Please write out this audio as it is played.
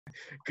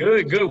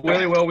Good, good,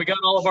 Willie. Well, we got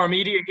all of our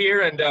media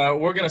here, and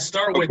we're going to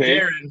start with Okay.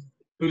 Darren,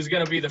 who's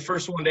going to be the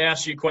first one to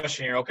ask you a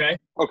question here, okay?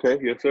 Okay,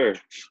 yes, sir.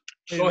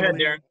 Go ahead,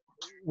 Darren.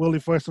 Willie,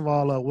 first of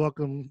all,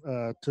 welcome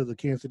to the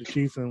Kansas City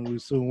Chiefs, and we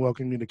soon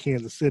welcome you to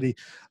Kansas City.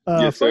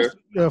 Yes, first,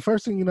 sir.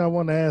 First thing, I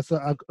want to ask,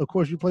 of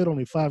course, you played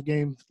only 5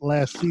 games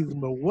last season,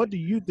 but what do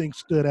you think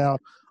stood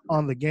out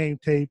on the game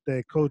tape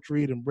that Coach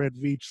Reed and Brett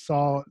Veach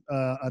saw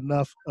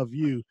enough of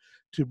you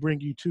to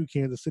bring you to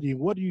Kansas City? And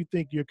what do you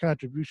think your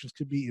contributions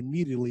could be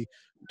immediately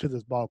to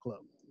this ball club?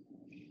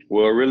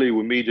 Well, really,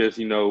 with me, just,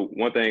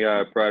 one thing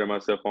I prided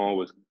myself on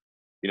was,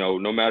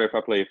 no matter if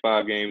I played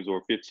 5 games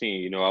or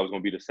 15, I was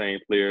going to be the same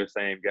player,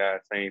 same guy,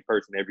 same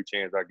person every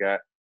chance I got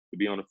to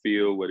be on the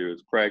field, whether it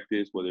was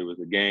practice, whether it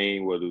was a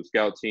game, whether it was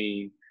scout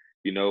team,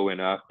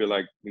 and I feel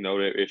like,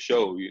 that it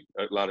showed.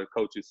 A lot of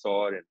coaches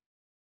saw it, and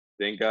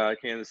thank God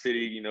Kansas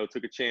City,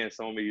 took a chance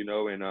on me,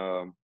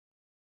 and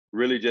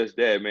really just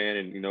that, man.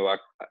 And,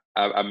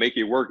 I make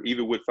it work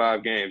even with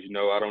 5 games.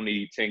 I don't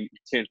need 10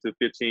 to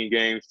 15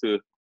 games to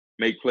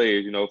make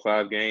plays,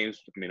 5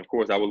 games. I mean, of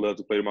course, I would love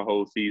to play my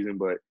whole season,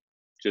 but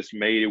just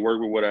made it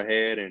work with what I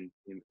had and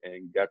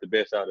got the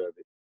best out of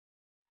it.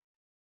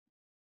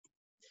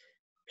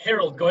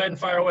 Harold, go ahead and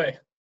fire away.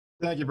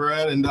 Thank you,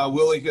 Brad. And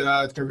Willie,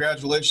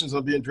 congratulations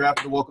on being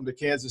drafted. Welcome to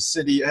Kansas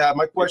City.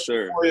 My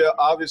question for you,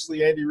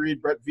 obviously, Andy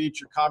Reid, Brett Veach,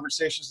 your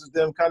conversations with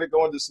them, kind of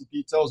go into some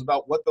details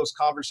about what those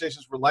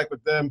conversations were like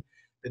with them.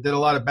 They did a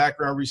lot of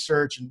background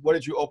research. And what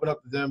did you open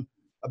up to them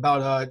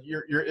about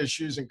your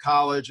issues in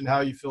college and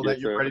how you feel that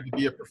you're ready to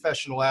be a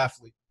professional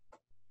athlete?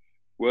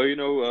 Well,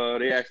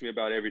 they asked me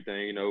about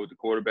everything, the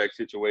quarterback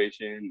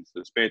situation,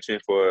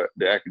 suspension for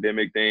the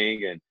academic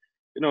thing. And,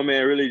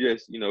 man, really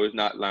just, it's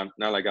not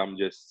like I'm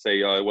just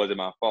say, oh, it wasn't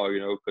my fault,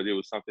 because it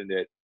was something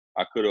that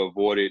I could have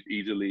avoided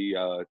easily.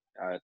 I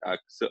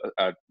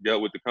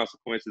dealt with the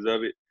consequences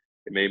of it.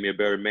 It made me a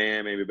better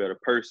man, made me a better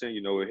person.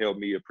 It helped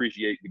me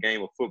appreciate the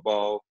game of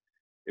football.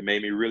 It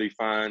made me really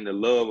find the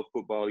love of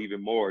football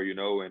even more,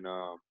 and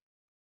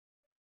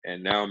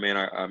now,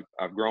 man,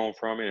 I've grown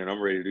from it, and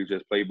I'm ready to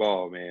just play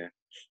ball, man.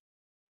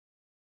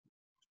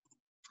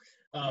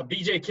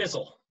 BJ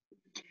Kissel.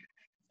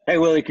 Hey,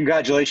 Willie,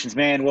 congratulations,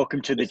 man.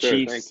 Welcome to the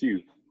Chiefs. Thank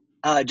you.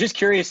 Just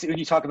curious, when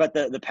you talk about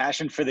the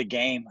passion for the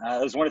game,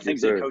 it was one of the things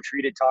that Coach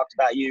Reed had talked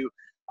about you.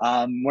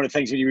 One of the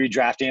things when you read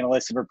draft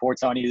analysts and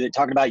reports on you, that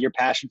talking about your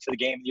passion for the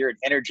game, you're an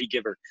energy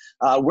giver.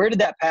 Where did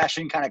that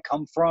passion kind of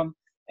come from,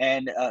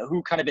 and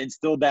who kind of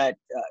instilled that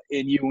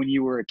in you when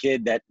you were a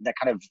kid, that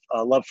kind of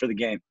love for the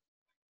game?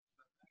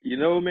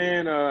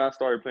 Man, I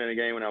started playing the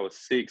game when I was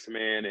 6,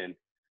 man, and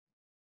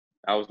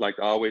I was like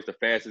always the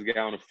fastest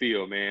guy on the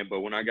field, man. But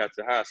when I got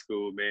to high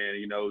school,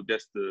 man,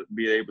 just to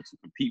be able to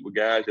compete with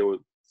guys that were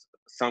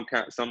some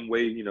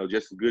way,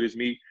 just as good as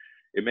me,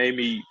 it made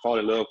me fall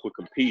in love with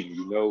competing,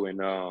 and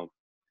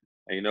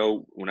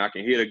when I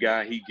can hit a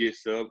guy, he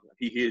gets up,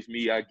 he hits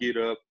me, I get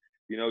up,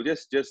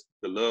 just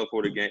the love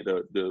for the game,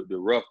 the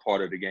rough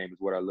part of the game is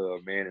what I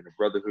love, man, and the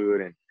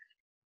brotherhood, and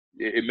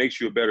it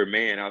makes you a better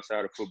man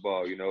outside of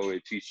football.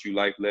 It teaches you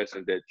life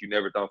lessons that you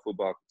never thought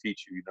football could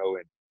teach you,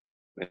 and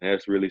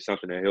that's really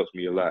something that helps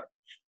me a lot.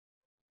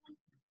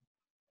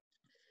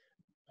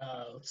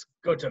 Let's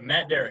go to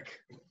Matt Derrick.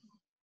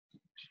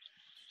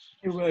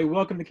 Hey, Willie,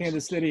 welcome to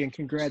Kansas City and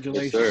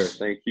congratulations. Yes, sir.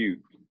 Thank you.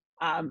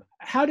 How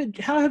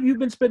have you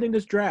been spending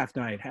this draft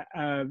night?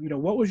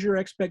 What was your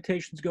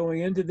expectations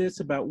going into this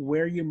about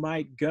where you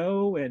might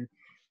go, and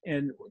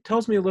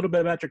tell me a little bit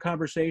about your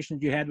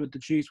conversations you had with the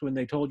Chiefs when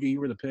they told you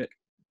were the pick.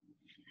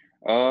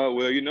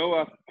 Well,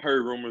 I've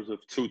heard rumors of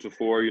 2 to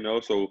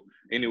 4, so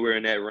anywhere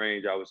in that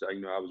range, I was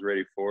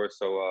ready for it.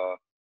 So,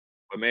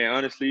 but man,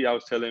 honestly, I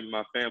was telling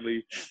my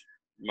family,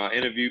 my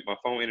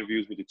phone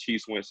interviews with the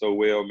Chiefs went so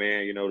well,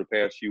 man, the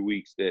past few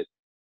weeks, that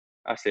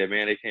I said,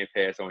 man, they can't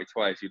pass on me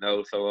twice, so,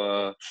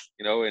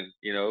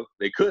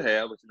 they could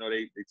have, but,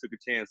 they took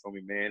a chance on me,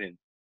 man.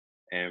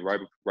 And right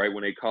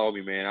when they called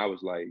me, man, I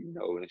was like,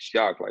 in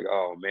shock, like,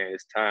 oh man,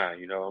 it's time,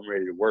 I'm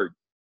ready to work.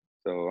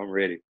 So I'm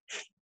ready.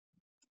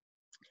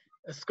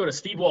 Let's go to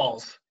Steve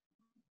Walls.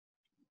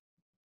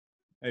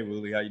 Hey,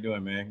 Willie, how you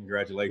doing, man?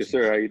 Congratulations.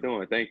 Yes, sir. How you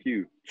doing? Thank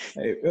you.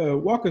 Hey,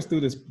 walk us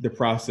through the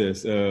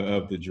process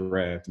of the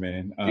draft,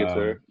 man. Yes,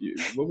 sir.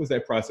 What was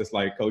that process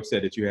like? Coach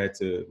said that you had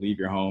to leave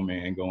your home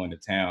and go into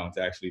town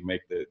to actually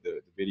make the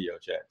video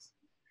chats.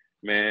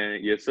 Man,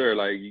 yes, sir.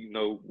 Like,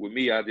 with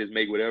me, I just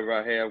make whatever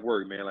I have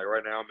work, man. Like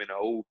right now I'm in an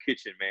old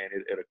kitchen, man,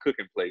 at a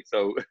cooking place.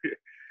 So,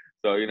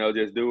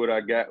 just do what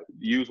I got,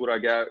 use what I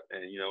got,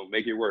 and,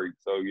 make it work.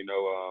 So,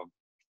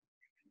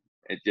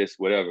 it's just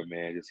whatever,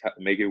 man. Just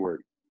make it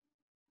work.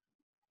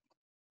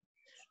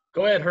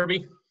 Go ahead,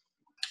 Herbie.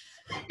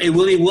 Hey,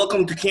 Willie,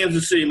 welcome to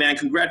Kansas City, man.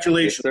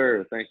 Congratulations. Yes,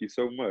 sir. Thank you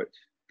so much.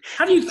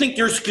 How do you think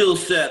your skill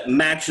set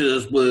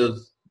matches with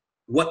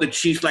what the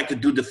Chiefs like to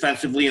do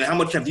defensively, and how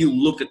much have you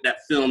looked at that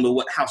film of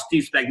how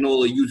Steve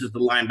Spagnuolo uses the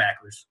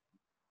linebackers?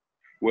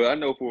 Well, I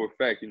know for a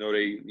fact,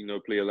 they,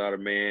 play a lot of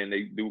man.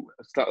 They do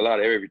a lot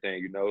of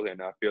everything, and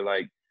I feel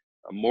like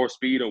more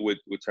speed with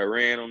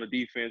Tyrann on the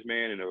defense,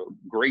 man, and a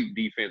great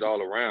defense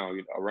all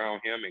around,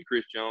 around him and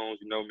Chris Jones,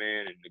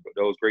 man, and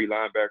those great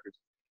linebackers.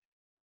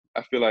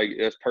 I feel like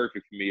that's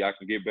perfect for me. I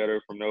can get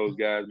better from those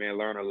guys, man,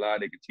 learn a lot.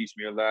 They can teach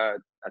me a lot.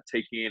 I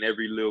take in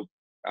every little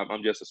 –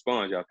 I'm just a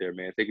sponge out there,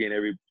 man. Take in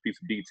every piece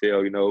of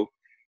detail,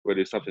 whether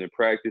it's something in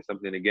practice,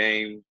 something in the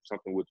game,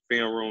 something with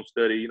film room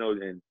study,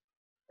 and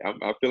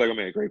I feel like I'm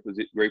in a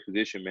great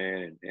position,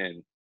 man,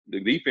 and the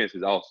defense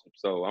is awesome.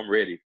 So I'm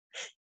ready.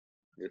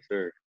 Yes,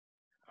 sir.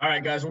 All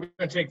right, guys, we're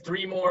going to take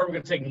 3 more. We're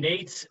going to take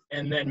Nate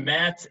and then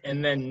Matt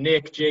and then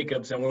Nick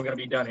Jacobs, and we're going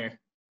to be done here.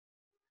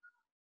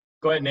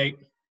 Go ahead, Nate.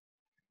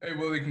 Hey,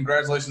 Willie,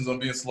 congratulations on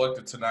being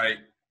selected tonight.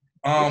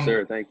 Yes,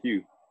 sir. Thank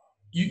you.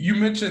 You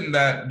mentioned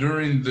that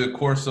during the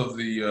course of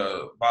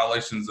the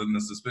violations and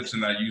the suspension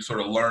that you sort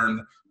of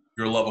learned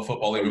your love of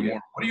football even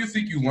more. What do you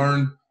think you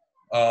learned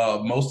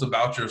most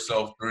about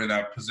yourself during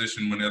that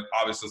position when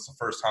obviously it's the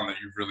first time that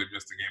you've really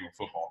missed a game of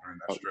football during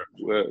that stretch?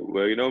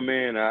 Well,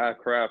 man, I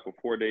cried for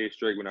 4 days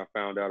straight when I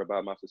found out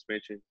about my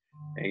suspension.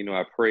 And,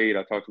 I prayed.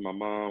 I talked to my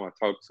mom. I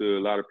talked to a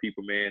lot of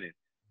people, man.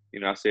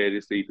 And, I said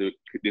this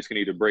can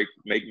either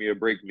make me or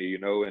break me,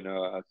 and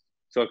I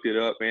sucked it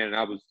up, man. And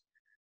I was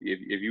 –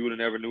 if you would have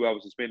never knew I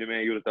was suspended,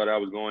 man, you would have thought I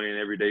was going in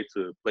every day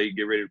to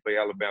get ready to play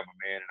Alabama,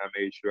 man. And I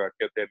made sure I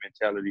kept that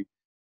mentality,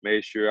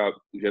 made sure I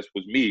just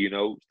was me,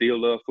 still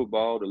love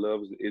football. The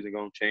love isn't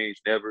going to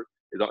change, never.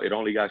 It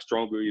only got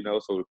stronger,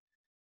 so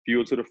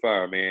fuel to the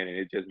fire, man, and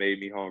it just made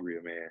me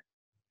hungrier, man.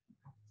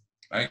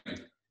 Thank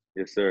you.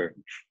 Yes, sir.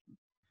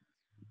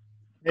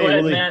 Go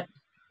ahead, Matt.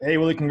 Hey,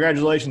 Willie,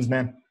 congratulations,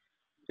 man.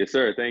 Yes,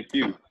 sir. Thank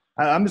you.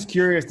 I'm just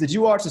curious, did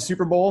you watch the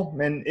Super Bowl?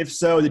 And if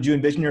so, did you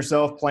envision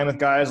yourself playing with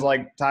guys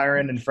like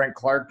Tyrann and Frank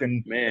Clark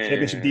and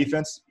championship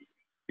defense?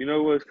 You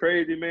know what's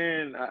crazy,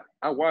 man?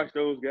 I watched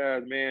those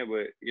guys, man,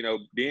 but,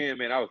 then,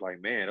 man, I was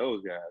like, man,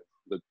 those guys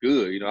look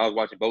good. I was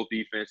watching both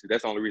defenses.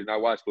 That's the only reason I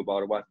watch football,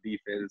 to watch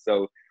defense.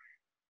 So,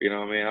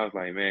 man, I was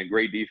like, man,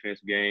 great defense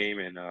game.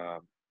 And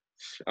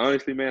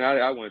honestly, man, I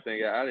didn't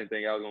think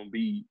I was going to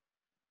be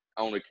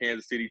on the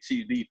Kansas City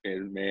Chiefs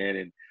defense, man.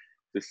 And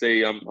to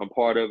say I'm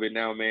part of it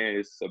now, man,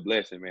 it's a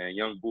blessing, man.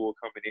 Young bull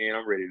coming in,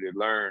 I'm ready to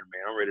learn,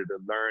 man. I'm ready to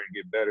learn and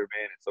get better,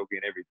 man, and soak in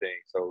everything.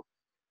 So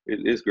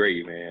it's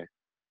great, man.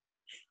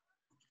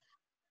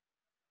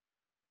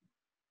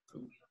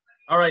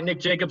 All right,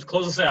 Nick Jacobs,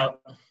 close us out.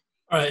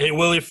 All right, hey,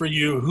 Willie, for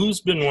you, who's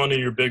been one of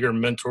your bigger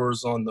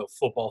mentors on the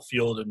football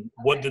field, and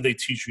what did they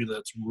teach you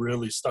that's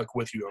really stuck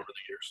with you over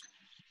the years?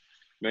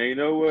 Man, you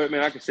know what,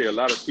 man? I can say a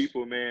lot of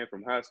people, man,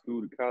 from high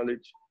school to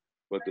college,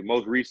 but the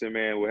most recent,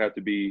 man, will have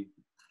to be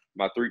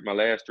my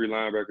last 3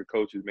 linebacker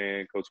coaches,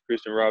 man. Coach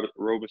Christian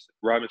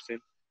Robinson,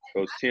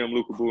 Coach Tim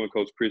Lucaboo, and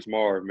Coach Chris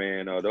Marr,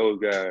 man. Those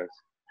guys,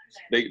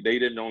 they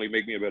didn't only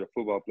make me a better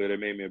football player, they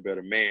made me a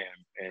better man.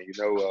 And,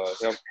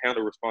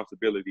 handle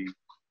responsibility,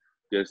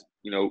 just,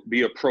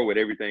 be a pro at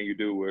everything you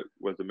do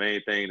was the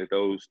main thing that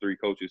those 3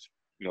 coaches,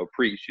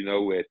 preach,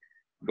 with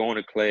going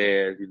to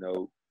class,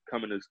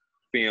 coming to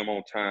film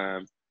on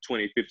time,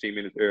 20, 15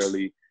 minutes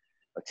early,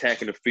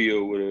 attacking the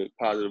field with a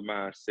positive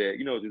mindset,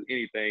 just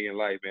anything in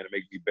life, man, to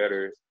make me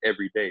better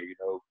every day,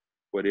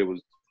 whether it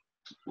was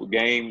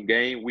game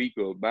week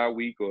or bye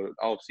week or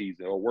off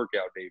season or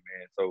workout day,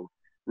 man. So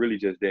really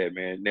just that,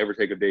 man. Never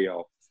take a day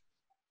off.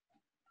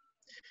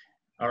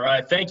 All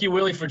right. Thank you,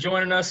 Willie, for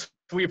joining us.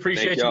 We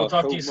appreciate you. We'll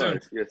talk to you soon.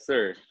 Yes,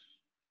 sir.